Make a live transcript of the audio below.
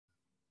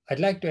I'd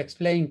like to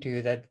explain to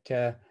you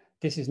that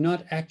this is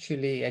not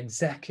actually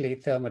exactly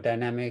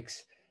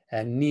thermodynamics,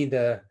 and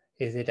neither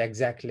is it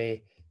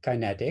exactly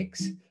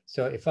kinetics.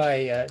 So if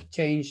I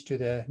change to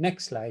the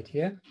next slide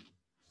here,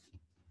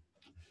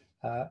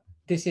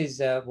 this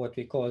is what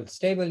we call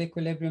stable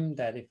equilibrium,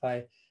 that if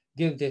I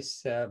give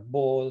this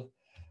ball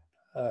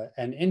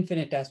an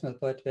infinitesimal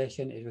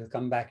perturbation, it will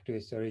come back to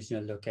its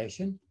original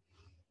location.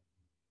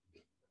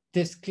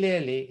 This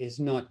clearly is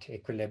not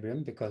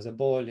equilibrium because the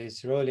ball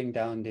is rolling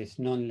down this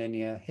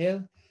nonlinear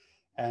hill,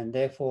 and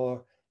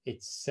therefore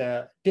it's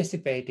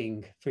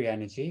dissipating free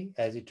energy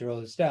as it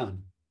rolls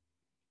down.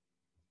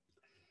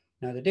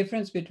 Now, the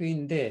difference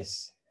between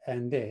this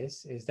and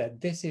this is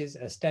that this is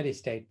a steady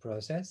state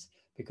process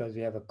because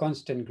we have a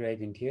constant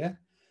gradient here.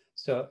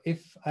 So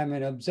if I'm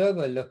an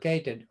observer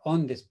located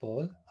on this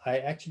ball, I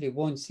actually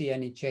won't see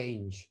any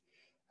change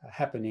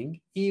happening,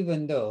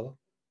 even though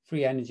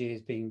free energy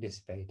is being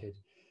dissipated.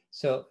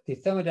 So the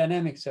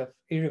thermodynamics of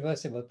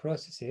irreversible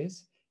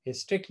processes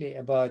is strictly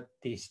about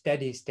the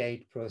steady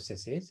state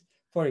processes.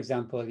 For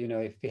example,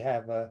 if we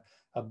have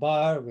a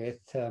bar with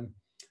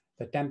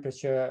the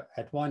temperature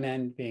at one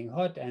end being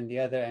hot and the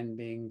other end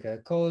being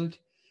cold,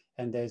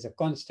 and there's a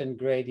constant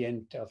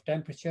gradient of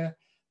temperature,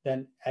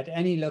 then at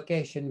any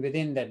location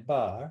within that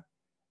bar,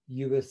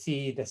 you will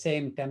see the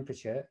same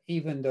temperature,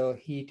 even though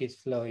heat is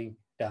flowing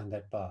down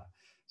that bar.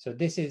 So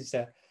this is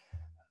a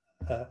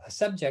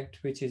subject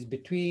which is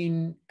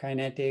between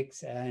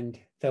kinetics and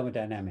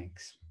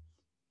thermodynamics.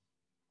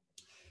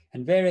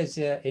 And whereas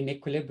in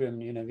equilibrium,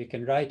 we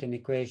can write an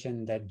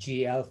equation that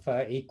G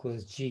alpha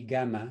equals G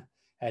gamma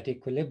at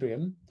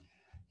equilibrium,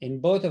 in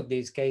both of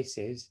these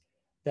cases,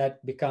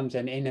 that becomes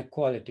an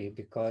inequality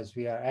because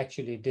we are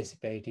actually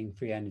dissipating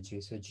free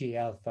energy. So G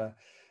alpha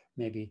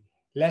may be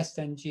less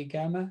than G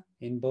gamma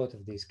in both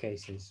of these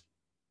cases.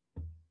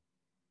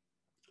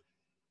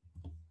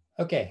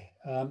 Okay,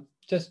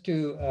 just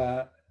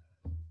to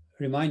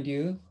remind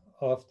you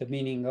of the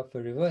meaning of a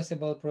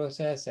reversible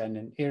process and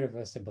an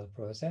irreversible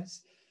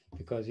process,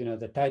 because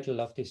the title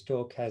of this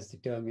talk has the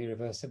term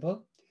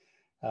irreversible.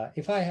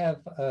 If I have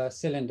a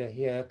cylinder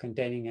here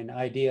containing an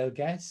ideal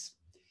gas,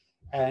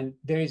 and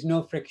there is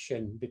no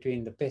friction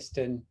between the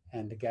piston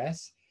and the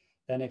gas,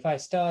 then if I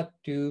start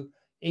to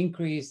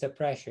increase the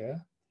pressure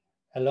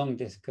along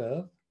this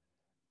curve,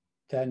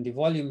 then the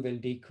volume will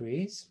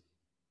decrease.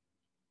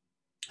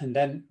 And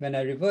then when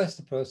I reverse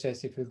the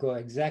process, it will go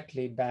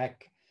exactly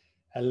back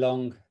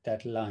along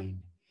that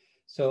line.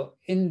 So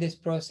in this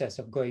process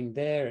of going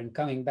there and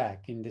coming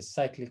back in this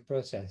cyclic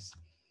process,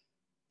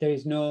 there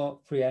is no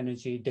free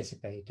energy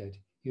dissipated.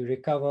 You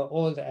recover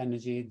all the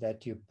energy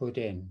that you put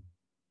in.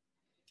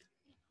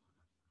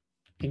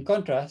 In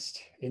contrast,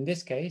 in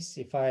this case,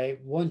 if I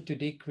want to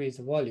decrease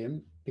the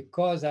volume,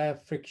 because I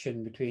have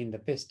friction between the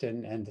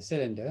piston and the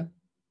cylinder,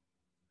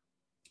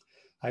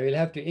 I will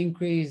have to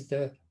increase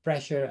the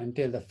pressure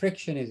until the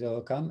friction is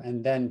overcome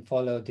and then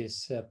follow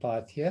this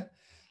path here,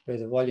 where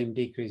the volume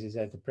decreases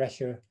as the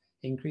pressure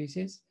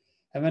increases.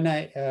 And when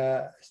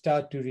I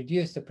start to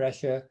reduce the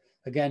pressure,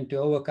 again, to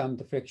overcome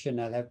the friction,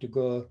 I'll have to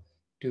go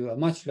to a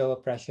much lower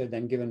pressure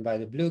than given by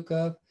the blue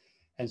curve,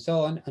 and so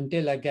on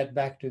until I get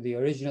back to the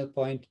original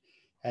point.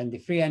 And the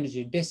free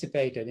energy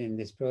dissipated in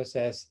this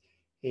process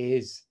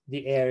is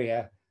the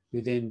area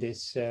within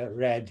this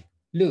red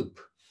loop.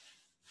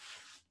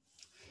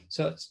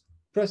 So a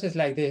process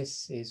like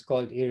this is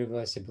called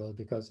irreversible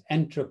because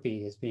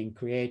entropy is being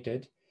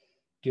created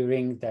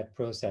during that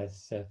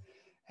process.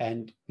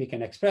 And we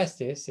can express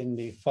this in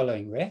the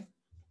following way.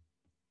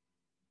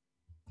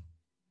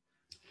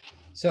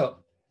 So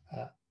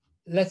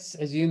let's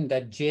assume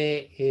that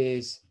J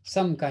is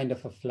some kind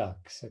of a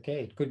flux,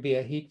 okay? It could be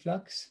a heat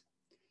flux.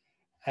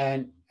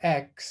 And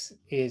X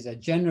is a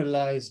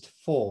generalized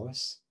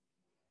force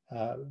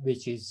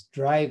which is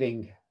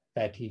driving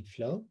that heat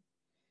flow.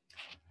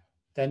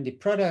 Then the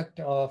product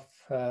of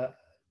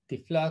the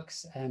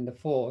flux and the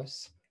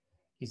force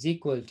is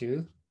equal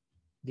to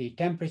the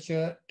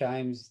temperature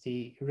times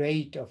the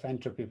rate of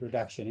entropy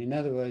production. In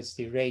other words,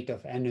 the rate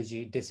of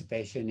energy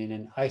dissipation in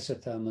an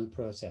isothermal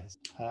process.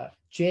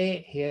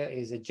 J here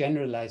is a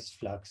generalized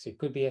flux. It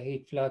could be a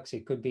heat flux,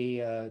 it could be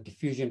a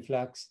diffusion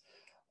flux,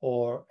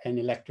 or an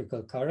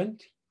electrical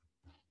current,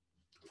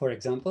 for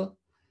example.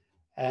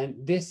 And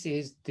this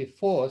is the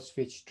force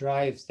which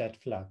drives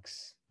that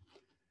flux.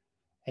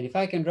 And if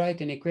I can write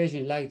an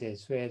equation like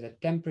this, where the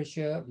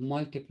temperature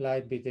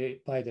multiplied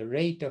by the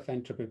rate of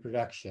entropy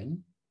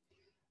production,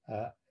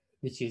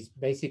 which is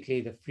basically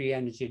the free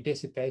energy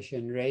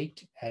dissipation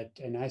rate at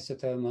an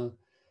isothermal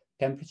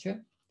temperature,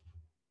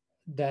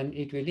 then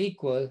it will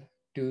equal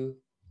to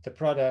the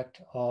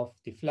product of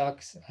the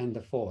flux and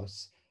the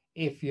force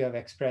if you have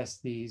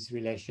expressed these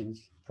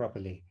relations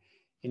properly.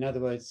 In other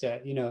words,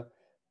 in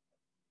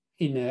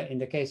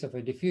the case of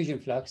a diffusion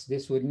flux,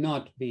 this would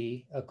not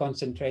be a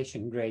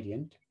concentration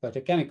gradient, but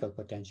a chemical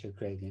potential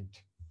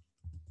gradient.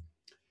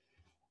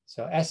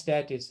 So S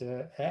dot is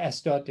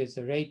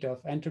the rate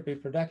of entropy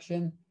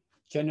production,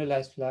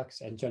 generalized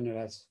flux, and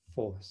generalized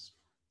force.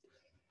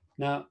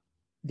 Now,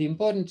 the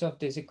importance of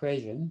this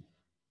equation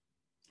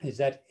is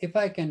that if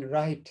I can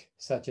write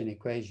such an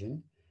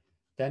equation,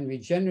 then we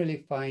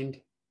generally find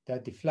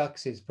that the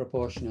flux is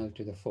proportional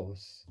to the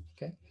force.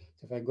 Okay,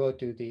 so if I go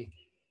to the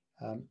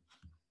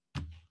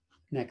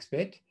next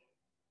bit,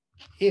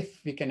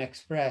 if we can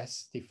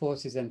express the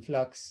forces and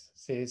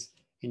fluxes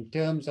in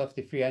terms of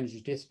the free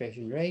energy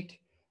dissipation rate,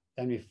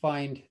 then we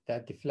find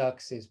that the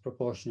flux is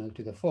proportional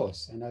to the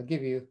force. And I'll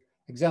give you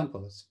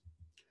examples.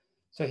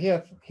 So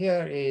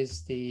here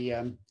is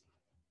the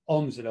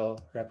Ohm's law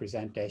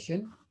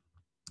representation,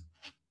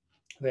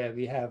 where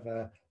we have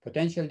a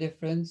potential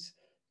difference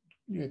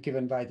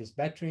given by this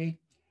battery.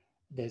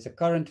 There's a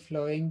current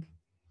flowing,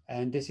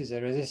 and this is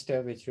a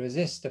resistor which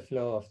resists the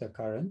flow of the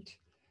current.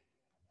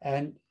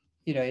 And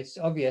it's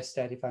obvious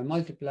that if I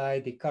multiply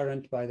the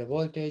current by the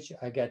voltage,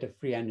 I get a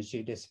free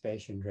energy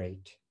dissipation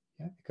rate,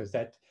 yeah? Because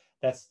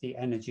that's the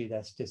energy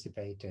that's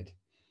dissipated.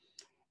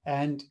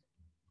 And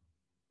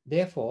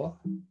therefore,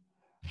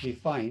 we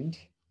find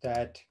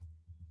that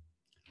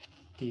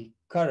the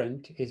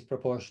current is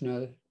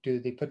proportional to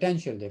the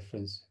potential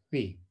difference,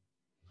 V.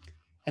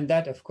 And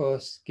that, of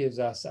course, gives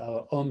us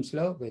our Ohm's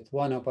law, with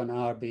 1 upon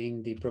R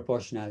being the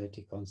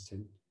proportionality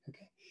constant.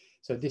 Okay,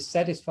 so this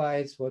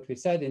satisfies what we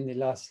said in the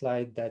last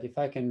slide, that if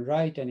I can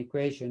write an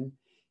equation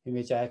in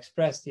which I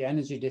express the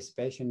energy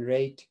dissipation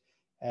rate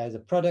as a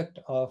product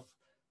of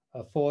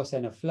a force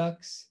and a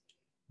flux,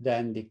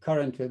 then the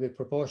current will be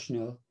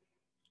proportional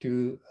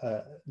to,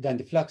 then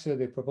the flux will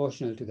be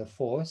proportional to the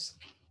force.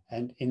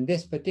 And in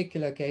this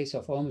particular case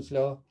of Ohm's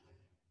law,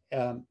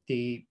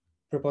 the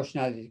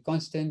proportionality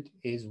constant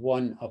is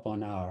 1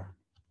 upon R.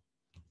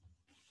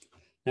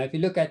 Now, if you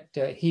look at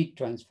heat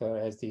transfer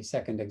as the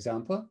second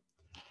example,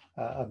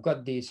 I've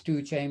got these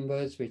two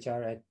chambers which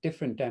are at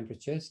different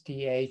temperatures,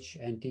 TH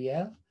and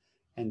TL,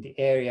 and the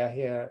area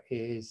here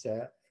is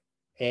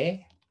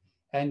A,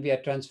 and we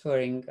are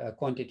transferring a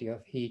quantity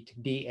of heat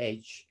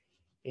dH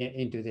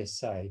into this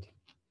side.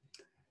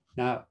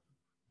 Now,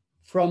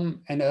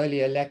 from an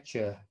earlier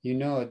lecture, you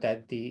know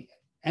that the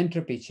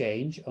entropy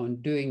change on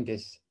doing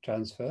this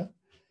transfer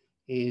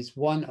is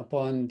 1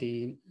 upon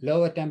the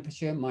lower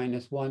temperature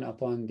minus 1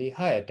 upon the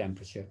higher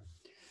temperature.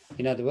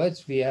 In other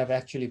words, we have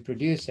actually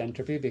produced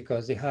entropy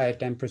because the higher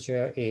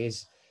temperature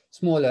is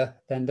smaller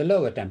than the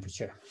lower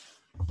temperature.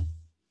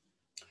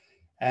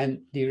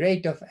 And the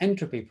rate of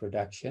entropy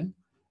production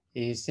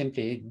is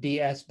simply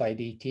ds by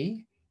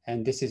dt,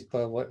 and this is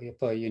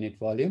per unit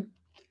volume,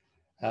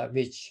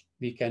 which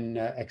we can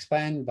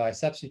expand by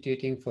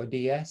substituting for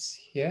ds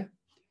here.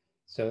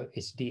 So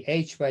it's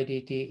dH by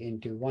dt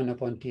into 1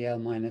 upon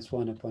TL minus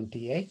 1 upon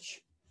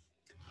TH.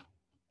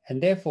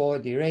 And therefore,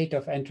 the rate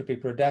of entropy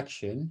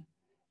production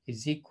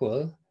is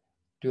equal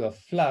to a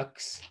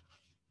flux.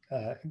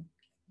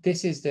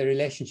 This is the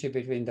relationship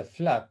between the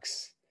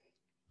flux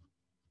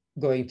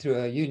going through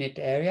a unit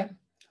area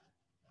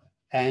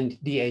and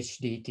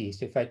dH dt.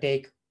 So if I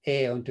take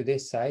A onto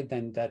this side,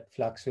 then that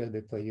flux will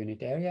be per unit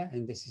area,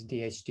 and this is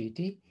dH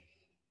dt.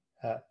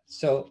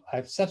 So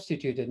I've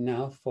substituted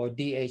now for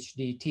dH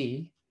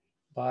dt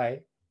by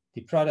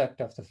the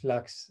product of the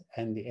flux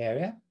and the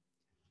area.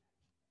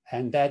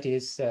 And that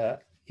is,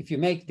 if you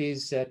make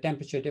these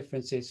temperature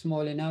differences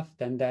small enough,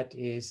 then that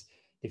is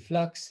the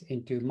flux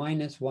into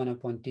minus 1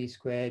 upon t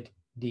squared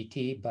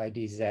dt by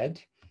dz,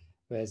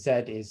 where z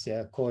is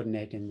a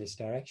coordinate in this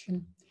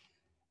direction.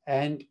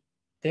 And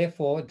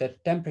therefore, the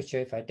temperature,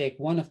 if I take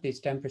one of these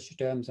temperature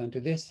terms onto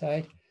this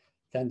side,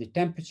 then the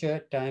temperature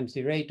times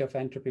the rate of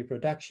entropy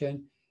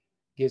production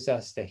gives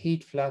us the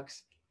heat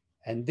flux.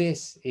 And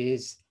this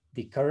is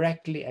the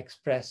correctly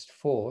expressed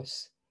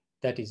force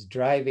that is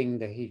driving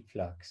the heat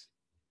flux.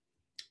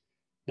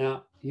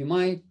 Now, you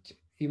might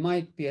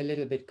be a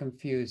little bit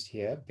confused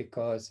here,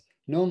 because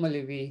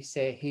normally we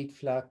say heat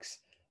flux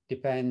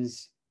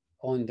depends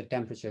on the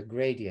temperature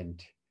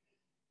gradient,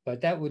 but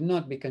that would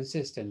not be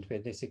consistent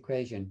with this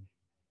equation.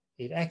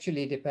 It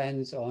actually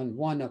depends on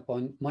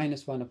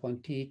minus 1 upon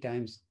T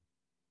times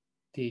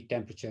the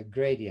temperature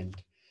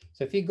gradient.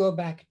 So if you go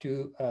back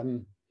to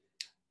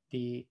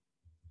the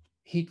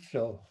heat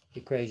flow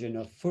equation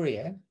of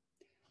Fourier,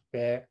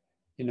 where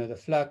the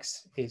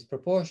flux is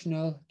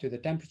proportional to the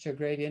temperature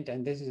gradient,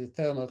 and this is the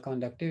thermal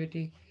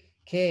conductivity,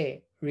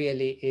 K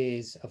really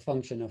is a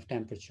function of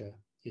temperature.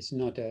 It's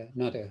not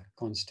a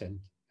constant,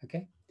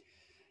 okay?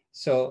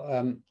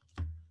 So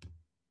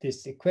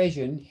this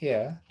equation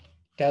here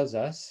tells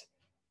us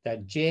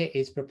that J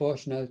is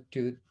proportional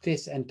to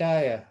this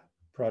entire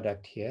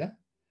product here.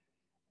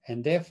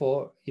 And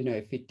therefore,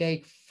 if we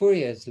take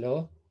Fourier's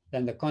law,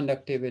 then the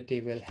conductivity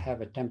will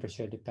have a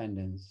temperature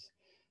dependence.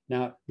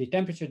 Now, the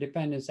temperature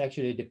dependence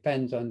actually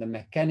depends on the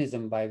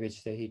mechanism by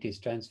which the heat is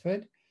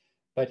transferred,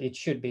 but it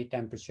should be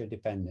temperature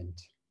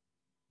dependent.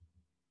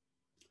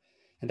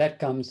 And that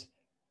comes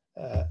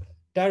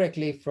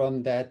directly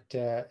from that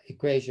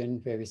equation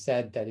where we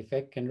said that if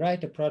I can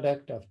write a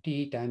product of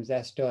T times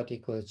S dot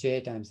equals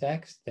J times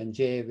X, then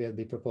J will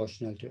be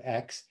proportional to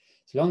X,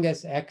 as long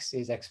as X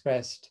is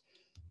expressed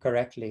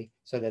correctly,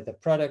 so that the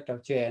product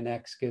of J and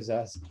X gives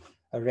us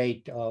a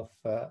rate of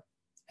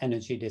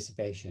energy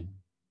dissipation.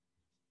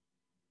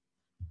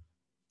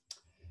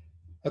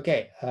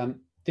 Okay,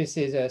 this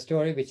is a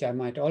story which I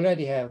might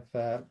already have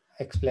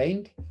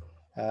explained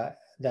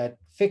that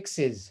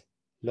fixes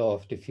law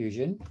of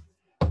diffusion,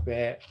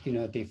 where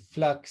the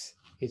flux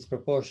is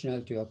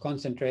proportional to a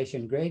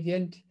concentration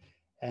gradient,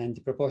 and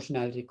the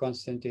proportionality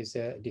constant is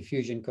a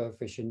diffusion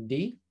coefficient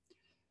d.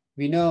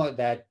 We know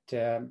that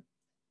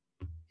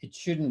it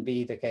shouldn't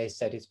be the case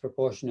that it's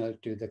proportional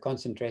to the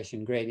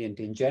concentration gradient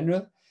in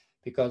general,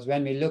 because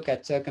when we look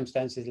at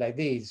circumstances like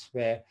these,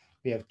 where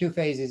we have two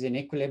phases in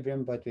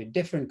equilibrium but with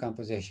different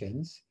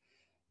compositions,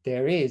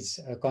 there is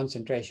a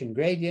concentration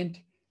gradient,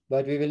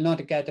 but we will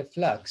not get a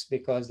flux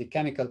because the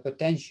chemical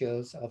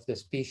potentials of the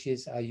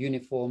species are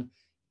uniform,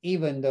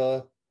 even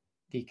though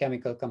the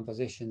chemical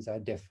compositions are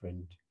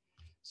different.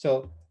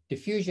 So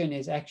diffusion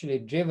is actually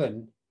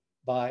driven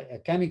by a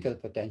chemical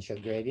potential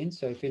gradient.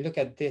 So if we look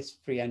at this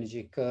free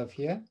energy curve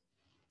here,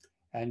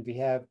 and we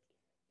have,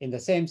 in the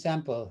same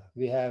sample,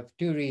 we have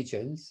two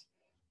regions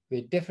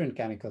with different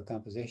chemical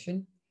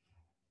composition,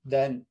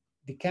 then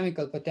the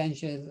chemical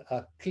potentials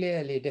are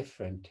clearly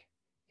different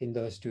in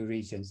those two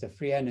regions. The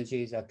free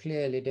energies are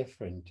clearly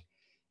different.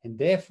 And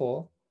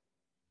therefore,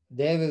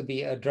 there will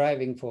be a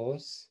driving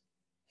force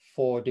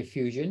for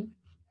diffusion,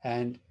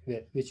 and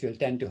which will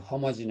tend to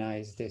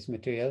homogenize this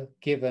material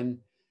given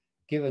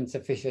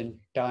sufficient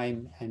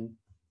time and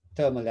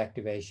thermal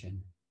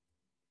activation.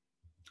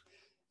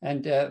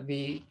 And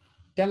we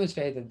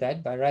demonstrated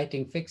that by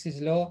writing Fick's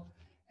law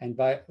and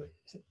by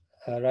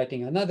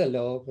writing another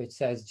law which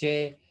says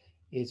J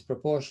is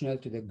proportional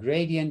to the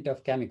gradient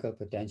of chemical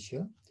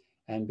potential.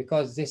 And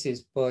because this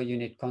is per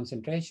unit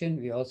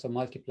concentration, we also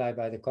multiply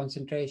by the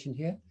concentration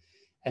here.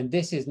 And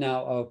this is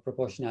now our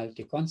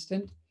proportionality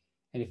constant.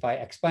 And if I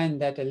expand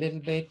that a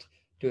little bit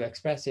to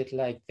express it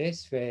like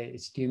this, where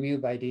it's du mu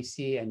by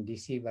dc and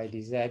dc by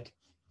dz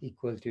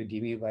equal to d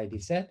mu by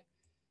dz,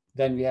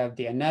 then we have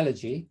the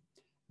analogy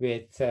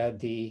with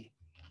the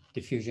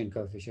diffusion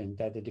coefficient,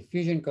 that the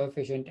diffusion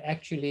coefficient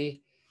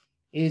actually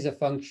is a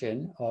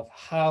function of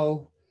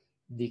how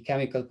the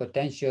chemical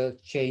potential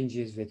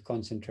changes with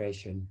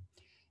concentration.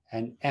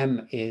 And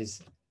m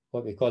is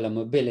what we call a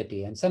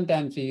mobility. And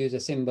sometimes we use a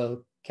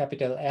symbol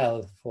capital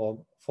L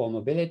for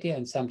mobility,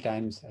 and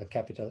sometimes a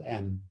capital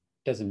M,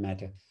 doesn't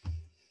matter.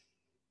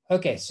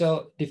 Okay,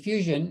 so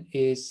diffusion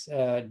is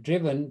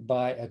driven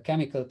by a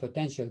chemical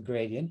potential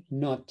gradient,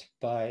 not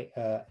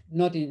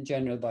in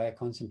general by a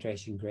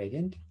concentration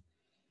gradient.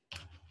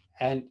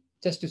 And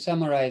just to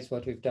summarize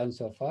what we've done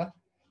so far,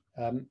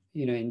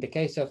 in the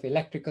case of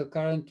electrical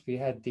current, we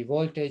had the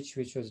voltage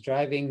which was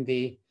driving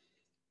the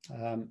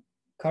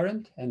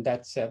current, and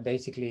that's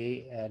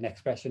basically an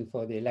expression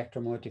for the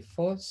electromotive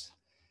force.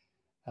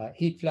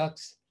 Heat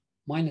flux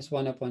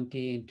 -1 upon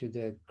T into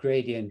the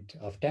gradient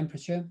of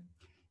temperature,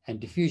 and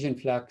diffusion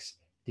flux,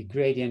 the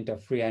gradient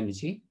of free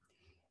energy.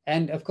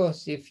 And of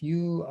course, if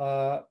you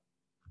are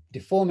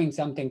deforming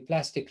something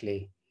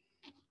plastically,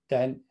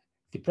 then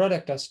the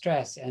product of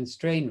stress and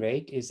strain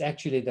rate is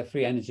actually the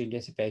free energy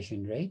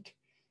dissipation rate.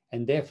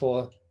 And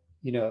therefore,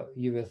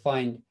 you will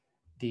find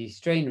the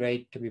strain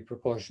rate to be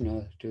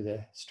proportional to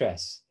the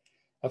stress.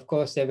 Of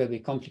course, there will be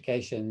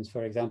complications,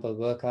 for example,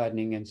 work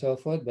hardening and so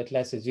forth, but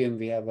let's assume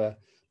we have a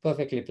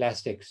perfectly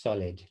plastic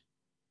solid.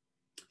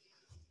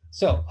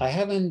 So I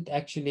haven't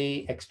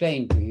actually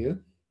explained to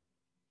you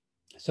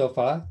so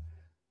far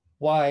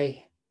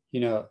why,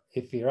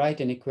 if we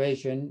write an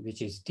equation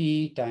which is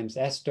T times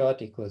S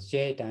dot equals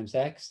J times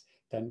X,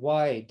 then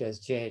why does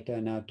J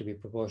turn out to be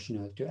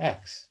proportional to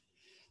X?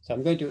 So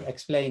I'm going to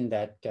explain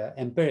that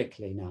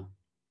empirically now.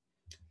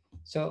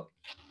 So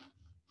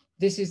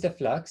this is the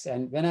flux,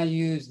 and when I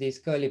use these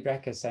curly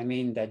brackets, I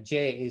mean that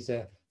J is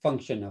a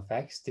function of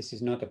X. This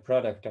is not a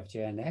product of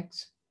J and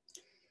X.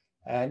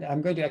 And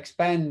I'm going to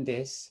expand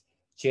this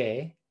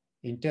J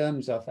in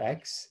terms of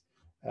X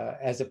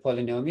as a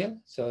polynomial.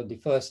 So the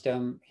first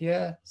term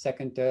here,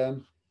 second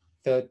term,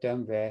 third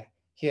term, where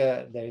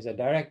here there is a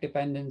direct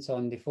dependence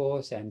on the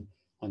force and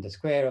on the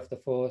square of the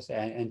force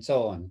and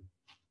so on.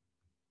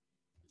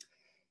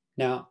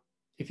 Now,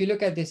 if you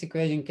look at this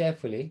equation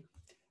carefully,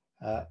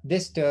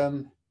 this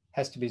term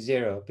has to be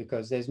 0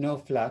 because there's no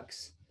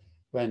flux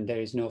when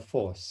there is no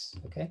force,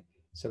 okay?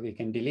 So we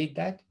can delete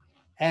that.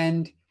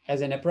 And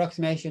as an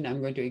approximation, I'm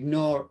going to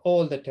ignore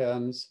all the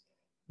terms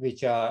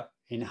which are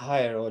in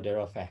higher order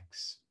of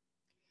X.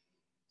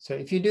 So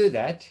if you do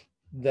that,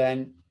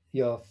 then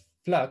your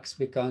flux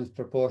becomes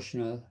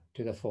proportional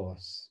to the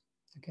force,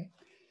 okay?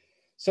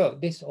 So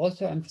this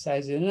also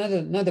emphasizes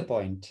another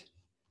point,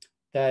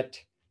 that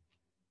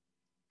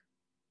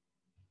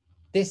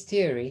this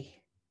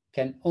theory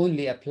can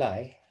only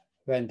apply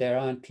when there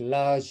aren't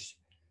large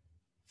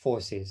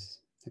forces,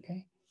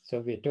 okay? So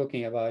we're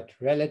talking about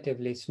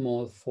relatively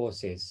small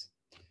forces.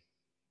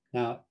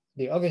 Now,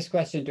 the obvious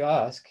question to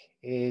ask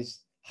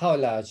is, how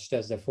large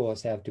does the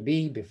force have to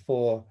be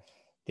before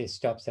this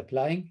stops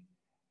applying?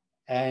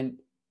 And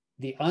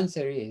the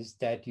answer is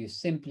that you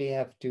simply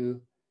have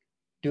to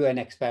do an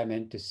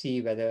experiment to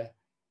see whether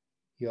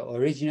your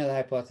original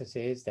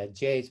hypothesis that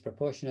J is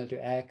proportional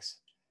to X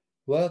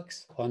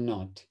works or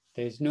not.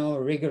 There is no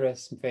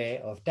rigorous way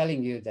of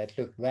telling you that,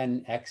 look,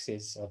 when X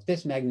is of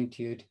this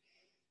magnitude,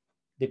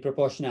 the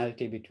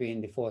proportionality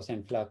between the force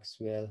and flux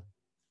will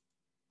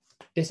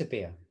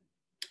disappear.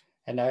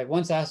 And I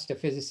once asked a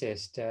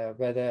physicist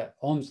whether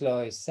Ohm's law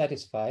is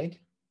satisfied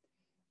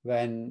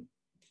when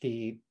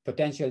the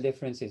potential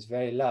difference is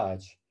very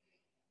large.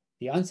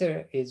 The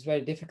answer is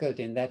very difficult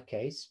in that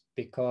case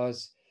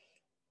because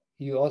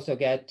you also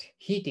get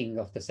heating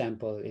of the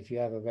sample if you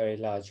have a very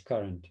large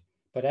current.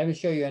 But I will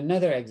show you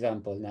another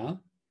example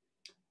now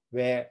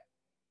where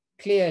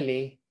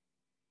clearly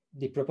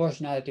the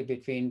proportionality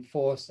between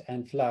force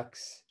and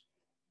flux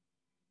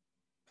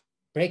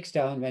breaks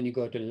down when you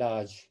go to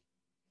large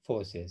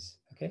forces,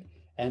 okay?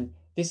 And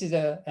this is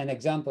an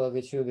example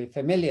which will be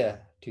familiar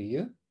to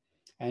you,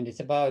 and it's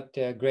about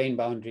grain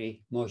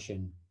boundary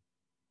motion.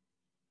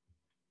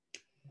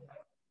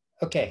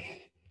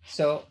 Okay,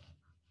 so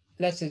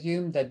let's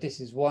assume that this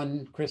is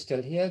one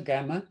crystal here,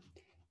 gamma,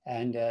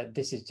 and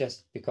this is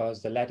just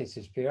because the lattice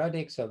is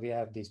periodic, so we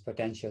have these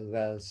potential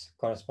wells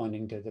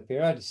corresponding to the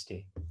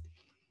periodicity.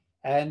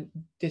 And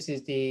this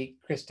is the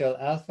crystal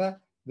alpha,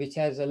 which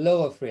has a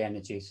lower free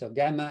energy, so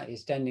gamma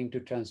is tending to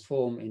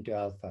transform into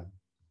alpha.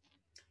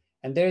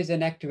 And there is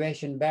an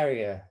activation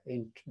barrier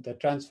in the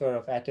transfer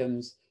of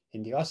atoms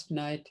in the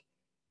austenite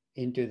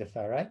into the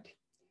ferrite.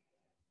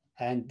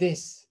 And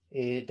this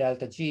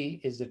delta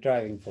G is the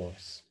driving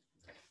force.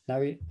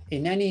 Now,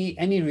 in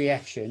any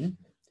reaction,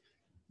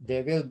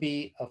 there will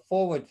be a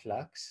forward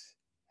flux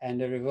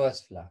and a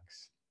reverse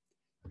flux,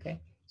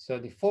 okay? So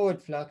the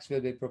forward flux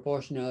will be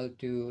proportional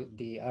to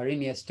the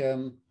Arrhenius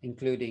term,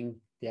 including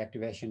the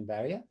activation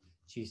barrier,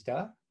 G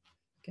star,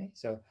 okay?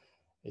 So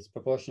it's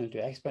proportional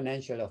to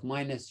exponential of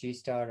minus G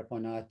star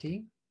upon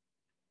RT.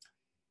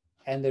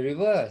 And the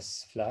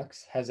reverse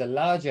flux has a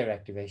larger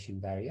activation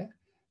barrier,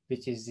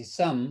 which is the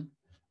sum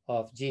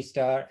of G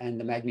star and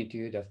the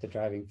magnitude of the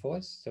driving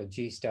force. So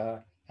G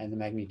star and the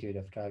magnitude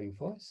of driving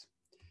force.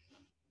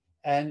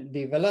 And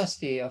the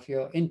velocity of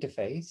your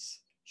interface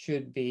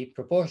should be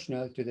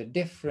proportional to the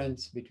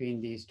difference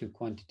between these two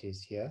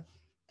quantities here,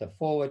 the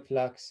forward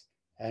flux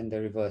and the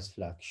reverse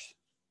flux.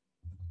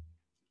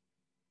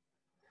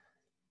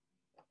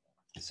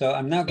 So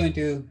I'm now going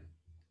to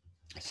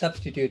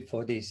substitute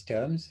for these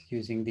terms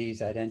using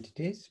these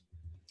identities.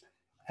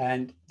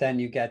 And then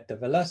you get the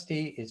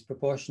velocity is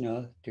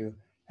proportional to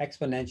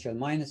exponential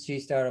minus G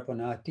star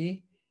upon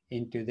RT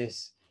into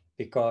this,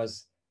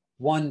 because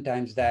 1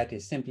 times that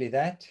is simply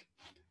that,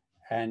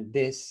 and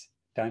this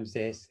times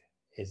this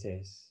is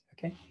this,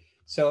 okay?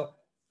 So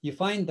you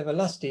find the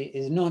velocity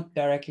is not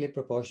directly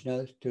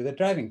proportional to the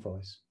driving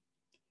force.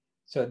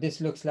 So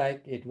this looks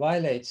like it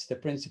violates the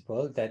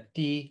principle that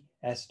T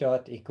S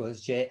dot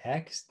equals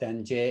Jx,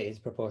 then J is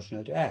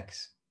proportional to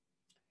X.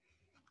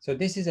 So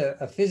this is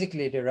a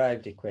physically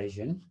derived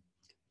equation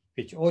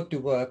which ought to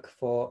work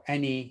for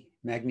any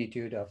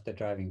magnitude of the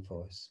driving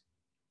force.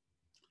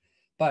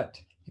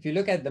 But if you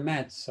look at the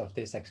maths of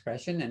this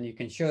expression, and you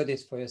can show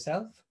this for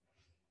yourself,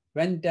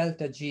 when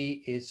delta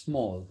G is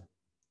small,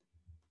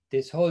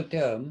 this whole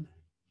term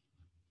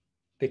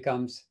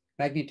becomes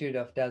magnitude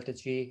of delta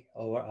G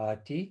over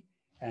RT,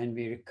 and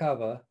we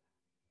recover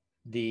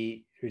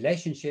the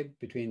relationship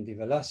between the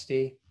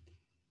velocity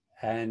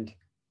and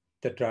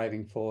the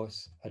driving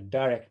force, a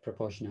direct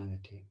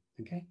proportionality,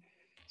 okay?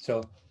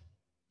 So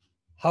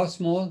how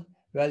small?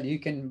 Well, you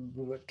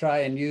can try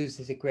and use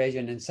this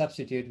equation and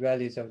substitute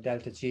values of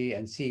delta G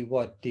and see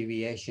what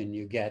deviation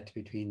you get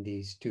between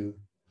these two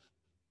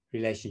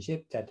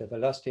relationships, that the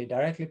velocity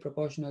directly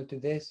proportional to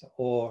this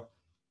or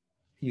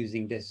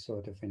using this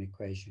sort of an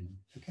equation,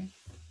 okay?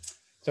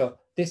 So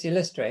this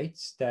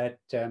illustrates that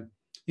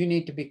you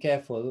need to be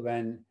careful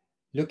when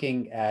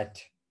looking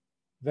at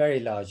very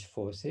large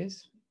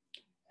forces.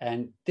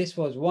 And this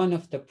was one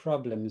of the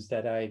problems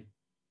that I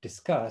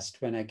discussed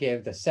when I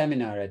gave the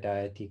seminar at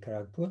IIT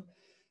Kharagpur,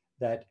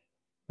 that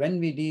when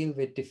we deal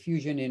with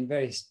diffusion in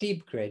very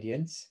steep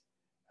gradients,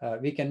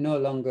 we can no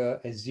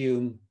longer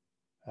assume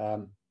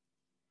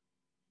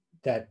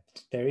that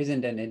there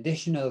isn't an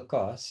additional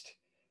cost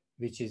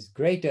which is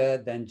greater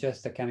than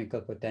just the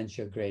chemical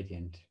potential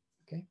gradient,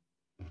 okay?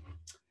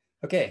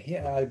 Okay,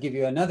 here I'll give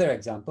you another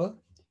example,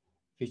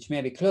 which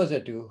may be closer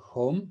to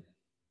home,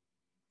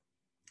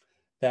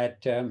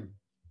 that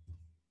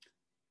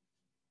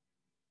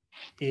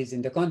is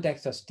in the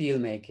context of steel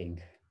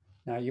making.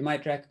 Now you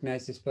might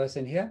recognize this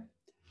person here.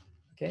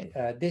 Okay,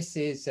 this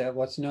is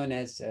what's known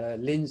as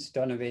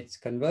Linz-Donowitz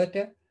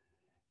converter,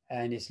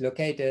 and it's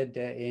located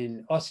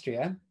in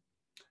Austria.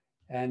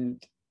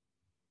 And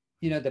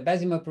you know, the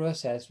Bessemer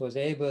process was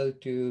able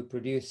to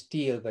produce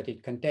steel, but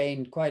it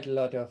contained quite a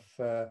lot of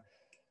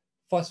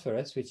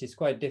phosphorus, which is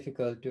quite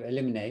difficult to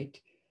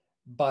eliminate.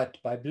 But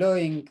by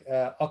blowing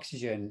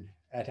oxygen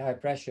at high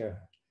pressure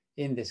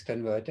in this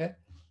converter,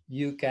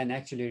 you can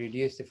actually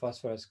reduce the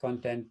phosphorus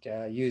content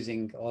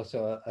using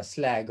also a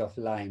slag of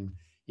lime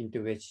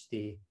into which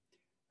the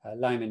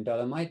lime and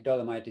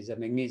dolomite is a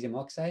magnesium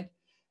oxide,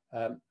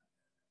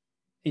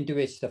 into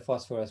which the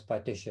phosphorus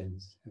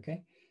partitions.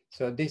 Okay,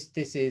 so this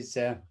is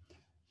a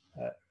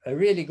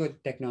really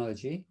good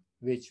technology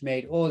which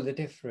made all the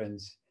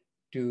difference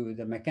to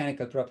the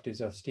mechanical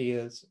properties of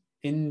steels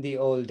in the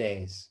old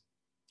days.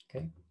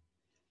 Okay.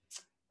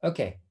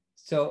 Okay.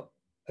 So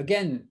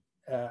again,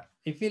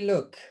 if we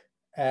look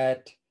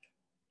at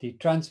the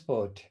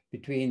transport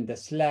between the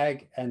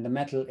slag and the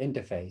metal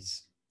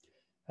interface,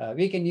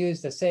 we can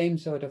use the same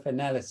sort of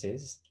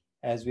analysis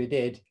as we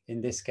did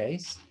in this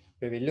case,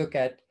 where we look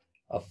at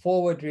a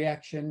forward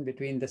reaction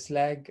between the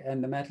slag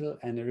and the metal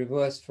and a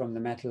reverse from the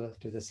metal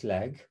to the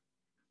slag.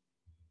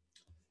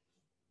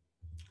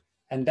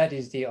 And that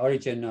is the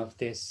origin of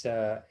this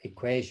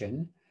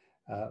equation,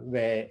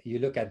 where you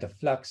look at the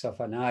flux of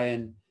an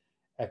ion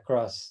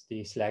across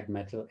the slag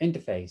metal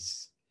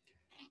interface.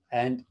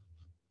 And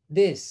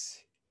this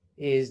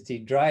is the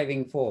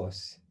driving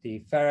force, the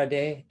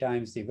Faraday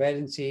times the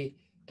valency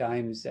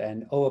times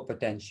an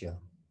overpotential.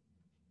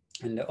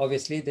 And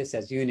obviously this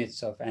has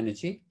units of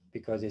energy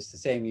because it's the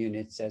same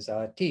units as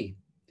RT.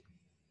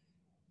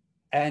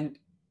 And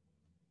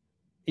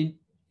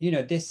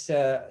this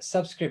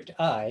subscript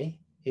I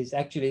is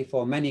actually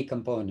for many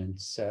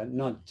components,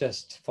 not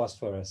just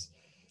phosphorus.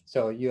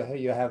 So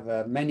you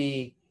have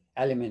many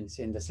elements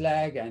in the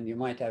slag, and you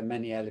might have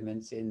many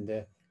elements in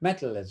the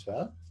metal as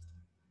well.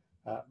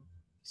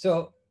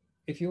 So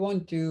if you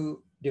want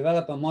to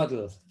develop a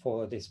model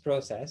for this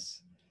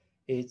process,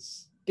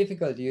 it's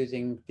difficult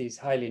using these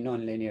highly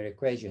nonlinear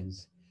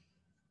equations.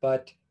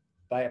 But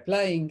by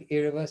applying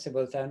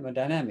irreversible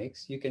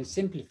thermodynamics, you can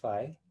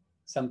simplify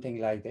something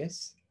like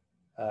this,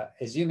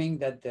 assuming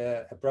that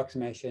the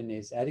approximation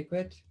is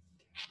adequate,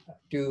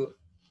 to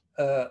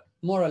a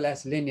more or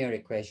less linear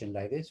equation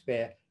like this,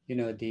 where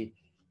the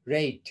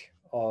rate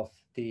of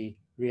the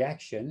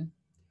reaction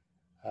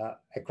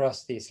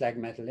across the slag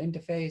metal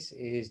interface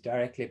is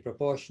directly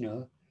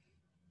proportional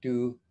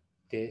to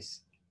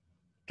this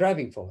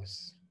driving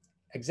force,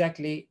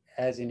 exactly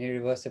as in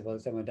irreversible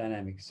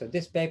thermodynamics. So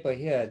this paper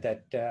here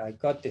that I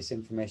got this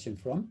information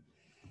from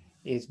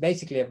is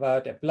basically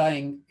about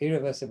applying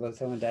irreversible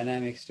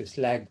thermodynamics to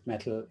slag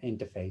metal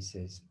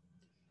interfaces.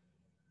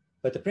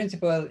 But the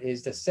principle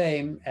is the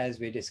same as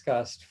we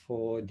discussed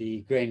for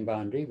the grain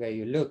boundary, where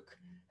you look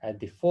at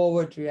the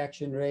forward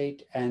reaction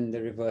rate and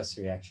the reverse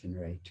reaction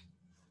rate.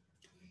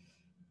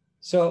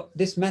 So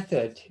this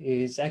method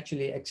is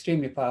actually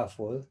extremely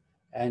powerful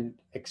and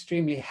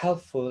extremely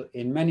helpful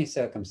in many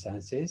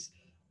circumstances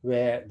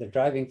where the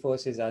driving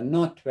forces are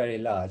not very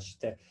large.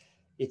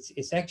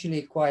 It's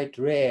actually quite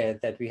rare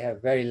that we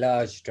have very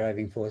large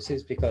driving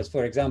forces because,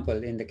 for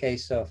example, in the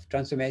case of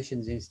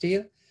transformations in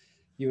steel,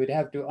 you would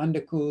have to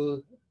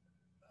undercool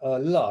a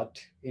lot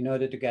in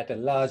order to get a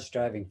large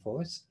driving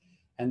force.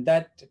 And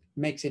that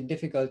makes it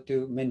difficult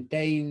to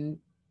maintain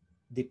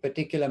the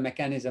particular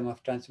mechanism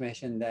of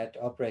transformation that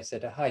operates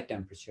at a high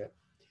temperature.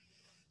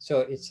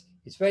 So it's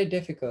very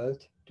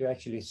difficult to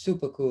actually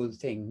supercool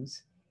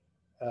things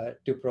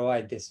to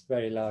provide this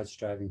very large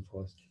driving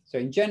force. So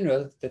in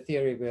general, the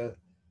theory will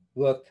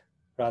work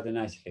rather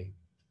nicely.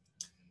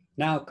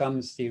 Now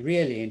comes the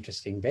really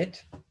interesting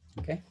bit,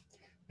 okay,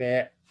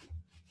 where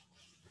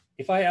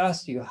if I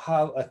asked you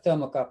how a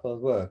thermocouple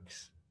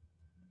works,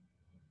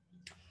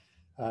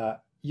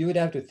 you would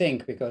have to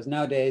think, because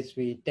nowadays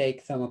we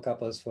take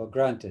thermocouples for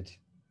granted.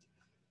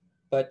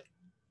 But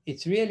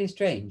it's really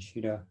strange,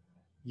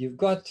 you've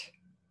got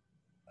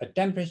a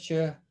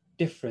temperature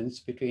difference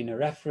between a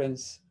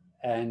reference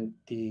and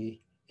the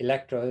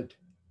electrode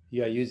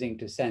you are using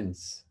to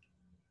sense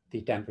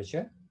the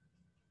temperature.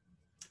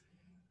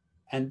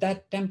 And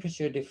that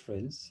temperature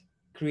difference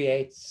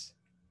creates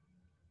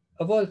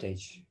a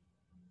voltage.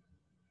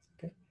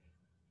 Okay?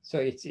 So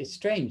it's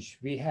strange.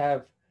 We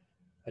have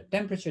a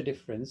temperature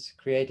difference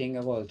creating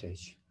a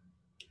voltage.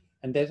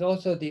 And there's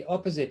also the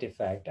opposite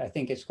effect. I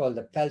think it's called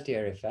the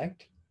Peltier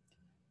effect,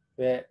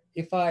 where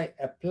if I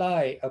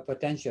apply a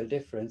potential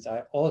difference,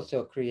 I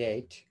also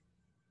create,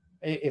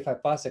 if I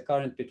pass a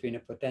current between a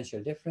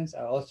potential difference,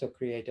 I also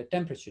create a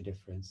temperature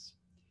difference.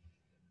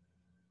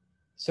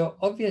 So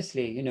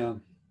obviously,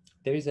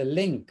 there is a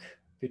link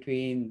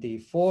between the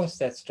force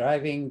that's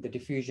driving the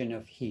diffusion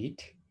of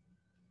heat,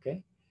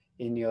 okay,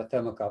 in your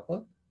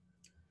thermocouple,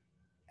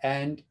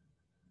 and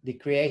the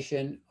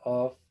creation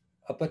of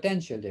a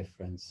potential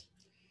difference.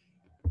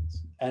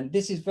 And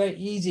this is very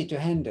easy to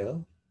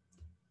handle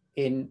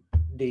in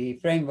the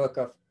framework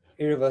of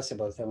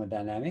irreversible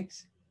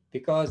thermodynamics,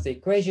 because the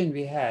equation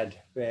we had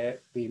where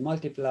we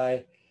multiply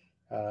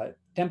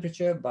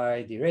temperature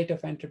by the rate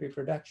of entropy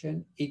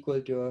production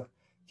equal to a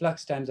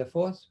flux times a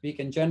force, we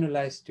can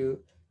generalize to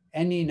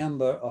any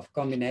number of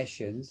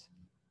combinations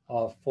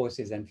of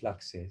forces and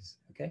fluxes,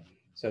 okay?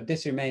 So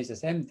this remains the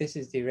same. This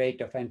is the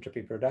rate of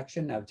entropy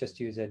production. I've just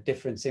used a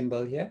different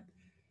symbol here.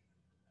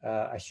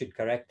 I should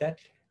correct that.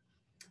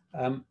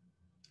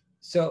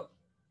 So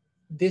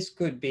this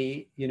could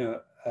be,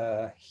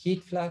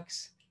 heat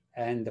flux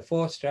and the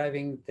force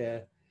driving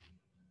the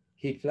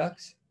heat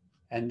flux.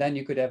 And then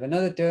you could have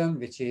another term,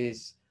 which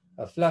is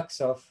a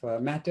flux of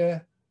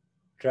matter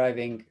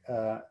driving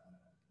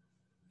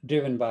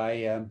driven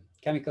by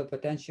chemical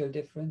potential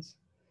difference.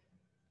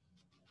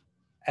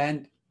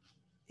 And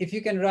if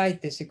you can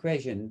write this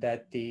equation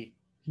that the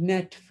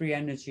net free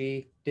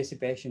energy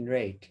dissipation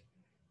rate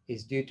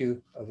is due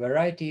to a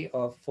variety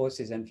of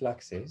forces and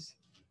fluxes,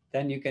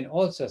 then you can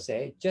also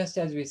say, just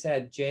as we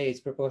said J is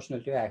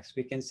proportional to X,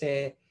 we can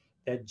say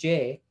that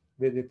J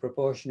will be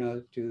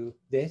proportional to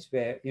this,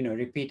 where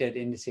repeated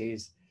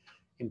indices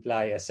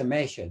imply a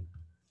summation.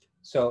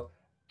 So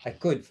I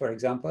could, for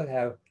example,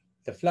 have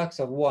the flux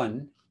of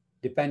one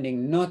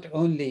depending not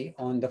only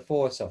on the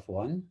force of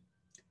one,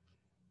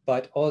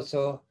 but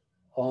also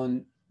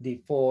on the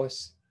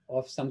force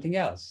of something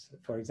else.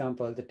 For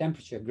example, the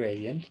temperature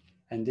gradient,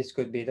 and this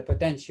could be the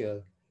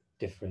potential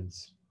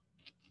difference.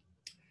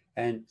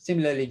 And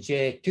similarly,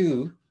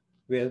 J2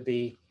 will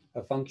be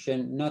a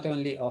function not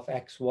only of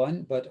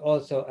x1, but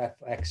also of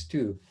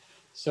x2.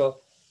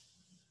 So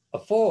a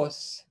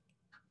force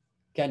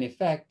can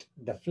affect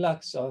the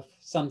flux of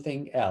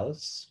something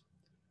else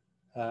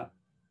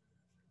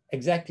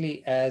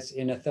exactly as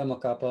in a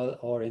thermocouple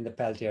or in the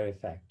Peltier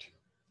effect.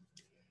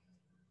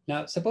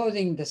 Now,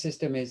 supposing the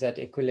system is at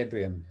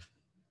equilibrium.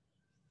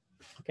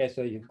 Okay,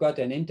 so you've got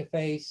an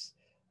interface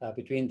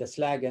between the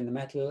slag and the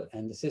metal,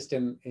 and the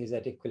system is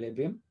at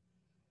equilibrium.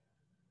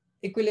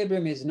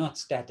 Equilibrium is not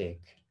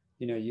static.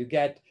 You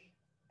get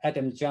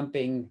atoms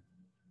jumping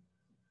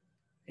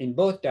in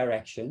both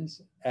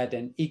directions at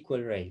an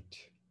equal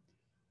rate.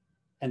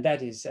 And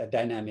that is a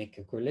dynamic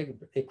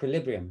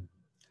equilibrium.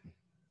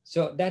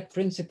 So that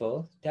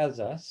principle tells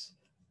us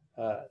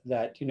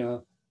that,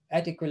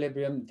 at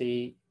equilibrium,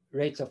 the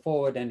rates of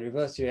forward and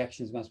reverse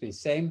reactions must be the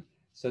same.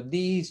 So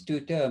these two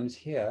terms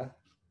here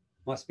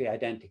must be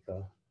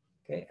identical.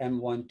 Okay,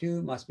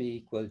 M12 must be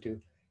equal to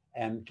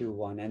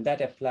M21. And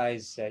that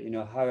applies,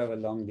 however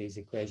long these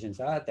equations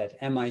are, that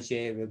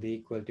Mij will be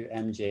equal to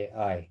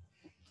Mji.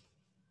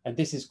 And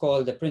this is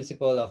called the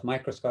principle of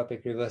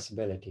microscopic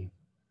reversibility.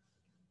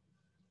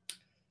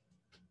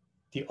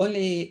 The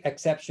only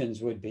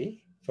exceptions would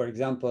be, for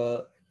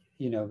example,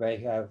 where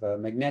you have a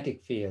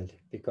magnetic field,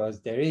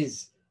 because there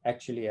is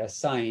actually a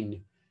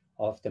sign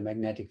of the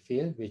magnetic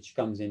field which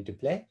comes into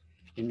play,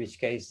 in which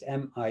case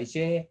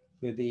Mij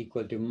will be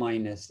equal to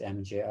minus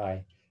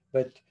Mji.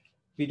 But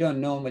we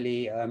don't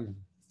normally,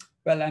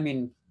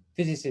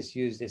 physicists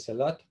use this a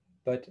lot,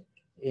 but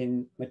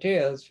in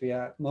materials, we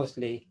are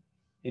mostly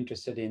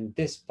interested in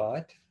this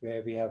part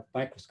where we have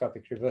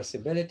microscopic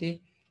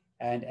reversibility,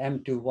 and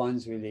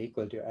M21s will be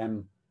equal to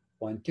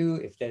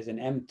M12. If there's an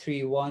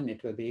M31,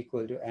 it will be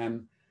equal to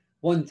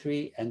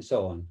M13, and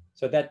so on.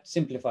 So that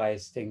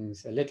simplifies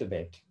things a little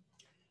bit.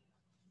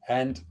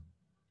 And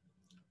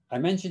I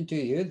mentioned to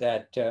you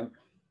that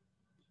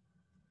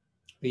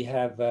we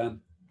have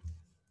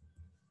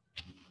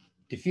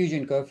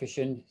diffusion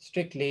coefficient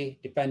strictly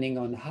depending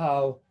on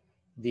how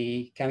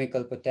the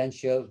chemical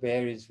potential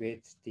varies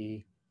with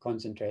the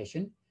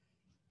concentration.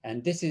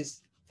 And this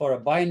is for a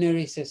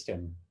binary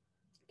system,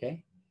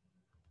 okay?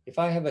 If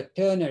I have a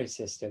ternary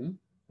system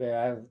where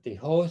I have the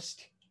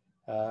host,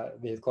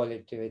 we'll call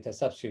it with a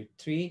substrate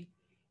 3,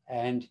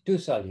 and two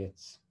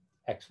solutes,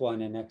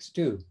 X1 and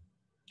X2,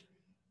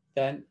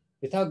 then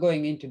without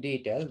going into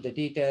detail, the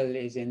detail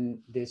is in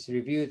this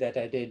review that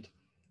I did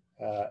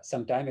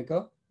some time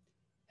ago,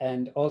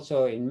 and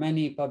also in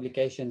many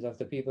publications of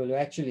the people who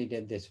actually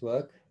did this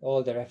work.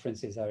 All the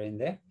references are in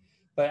there,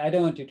 but I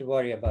don't want you to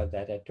worry about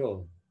that at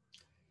all.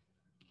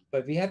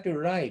 But we have to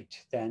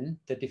write then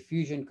the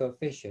diffusion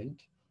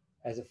coefficient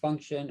as a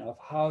function of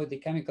how the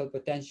chemical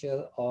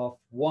potential of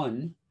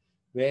one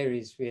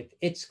varies with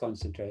its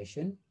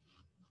concentration.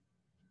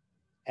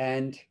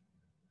 And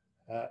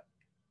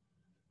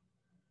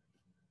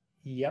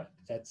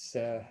that's,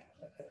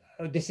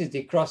 this is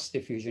the cross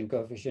diffusion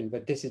coefficient,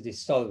 but this is the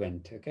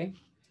solvent, okay?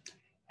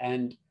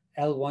 And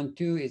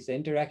L12 is the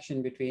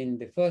interaction between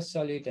the first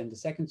solute and the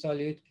second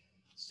solute.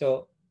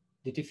 So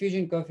the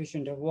diffusion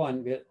coefficient of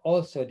one will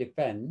also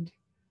depend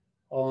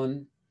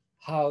on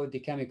how the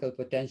chemical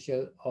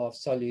potential of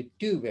solute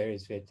 2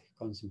 varies with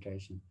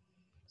concentration.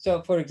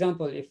 So for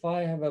example, if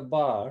I have a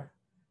bar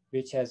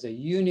which has a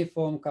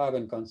uniform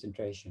carbon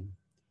concentration,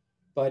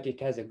 but it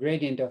has a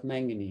gradient of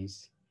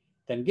manganese,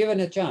 then given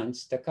a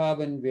chance, the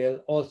carbon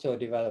will also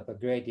develop a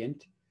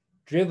gradient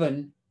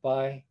driven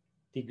by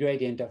the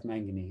gradient of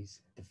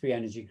manganese, the free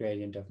energy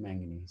gradient of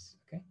manganese,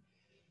 okay?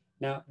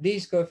 Now,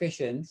 these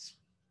coefficients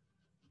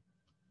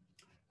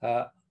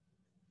are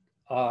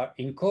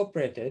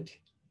incorporated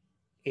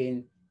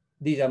in,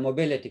 these are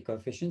mobility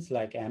coefficients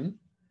like M,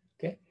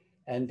 okay?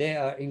 And they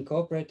are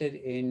incorporated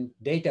in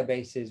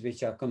databases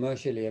which are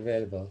commercially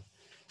available.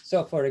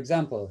 So for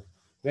example,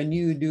 when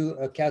you do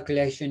a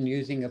calculation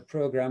using a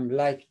program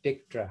like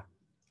Dictra,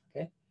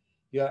 okay,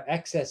 you are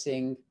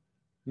accessing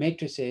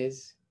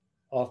matrices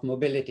of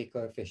mobility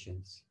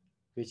coefficients,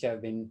 which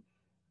have been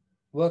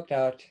worked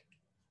out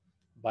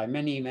by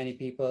many, many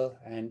people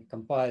and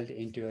compiled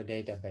into a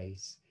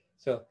database.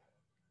 So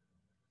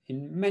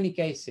in many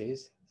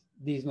cases,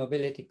 these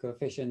mobility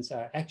coefficients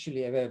are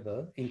actually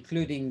available,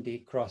 including the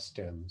cross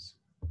terms,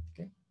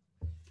 okay?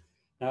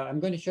 Now,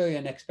 I'm going to show you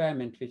an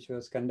experiment which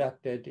was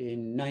conducted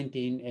in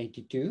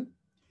 1982,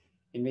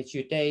 in which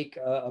you take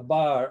a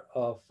bar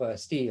of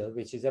steel,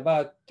 which is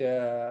about,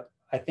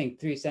 I think,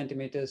 3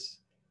 centimeters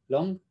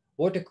long,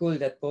 water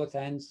cooled at both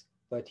ends,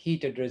 but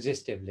heated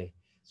resistively.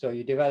 So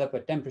you develop a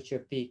temperature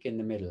peak in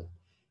the middle.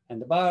 And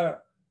the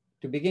bar,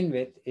 to begin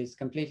with, is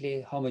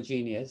completely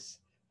homogeneous.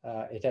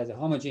 It has a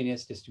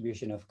homogeneous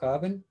distribution of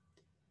carbon.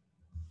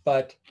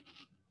 But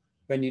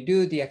when you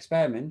do the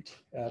experiment,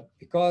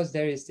 because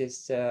there is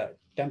this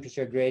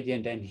temperature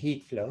gradient and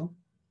heat flow,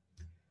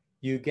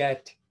 you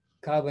get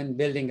carbon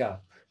building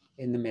up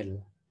in the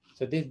middle.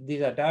 So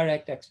these are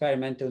direct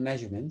experimental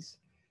measurements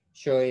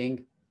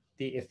showing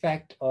the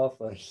effect of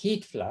a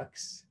heat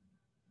flux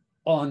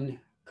on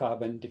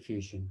carbon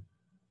diffusion.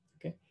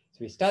 Okay, so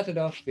we started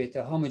off with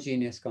a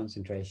homogeneous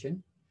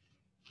concentration,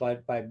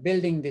 but by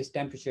building this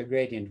temperature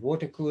gradient,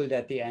 water cooled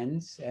at the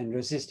ends and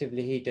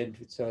resistively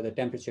heated, so the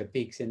temperature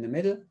peaks in the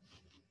middle,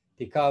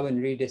 the carbon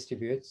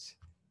redistributes,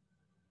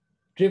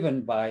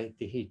 driven by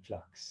the heat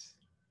flux.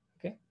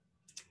 Okay,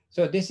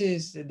 so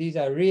these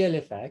are real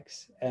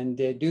effects, and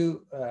they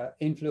do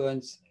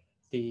influence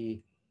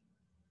the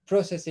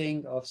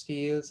processing of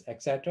steels,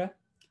 etc.,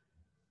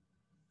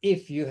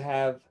 if you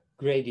have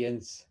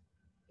gradients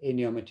in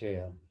your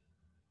material.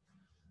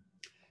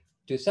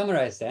 To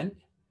summarize then,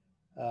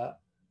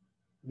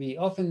 we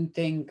often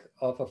think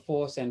of a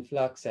force and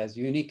flux as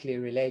uniquely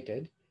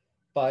related,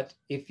 but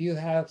if you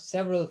have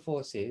several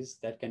forces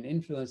that can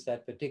influence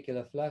that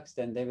particular flux,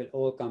 then they will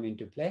all come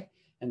into play.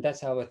 And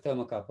that's how a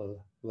thermocouple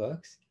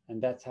works.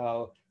 And that's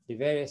how the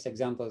various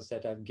examples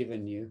that I've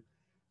given you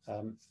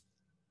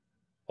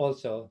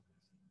also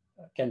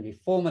can be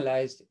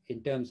formalized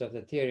in terms of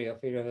the theory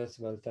of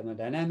irreversible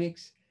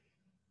thermodynamics,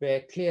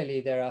 where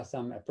clearly there are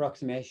some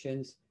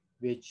approximations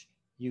which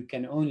you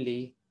can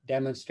only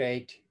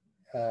demonstrate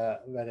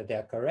whether they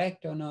are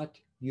correct or not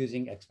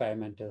using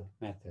experimental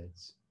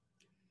methods.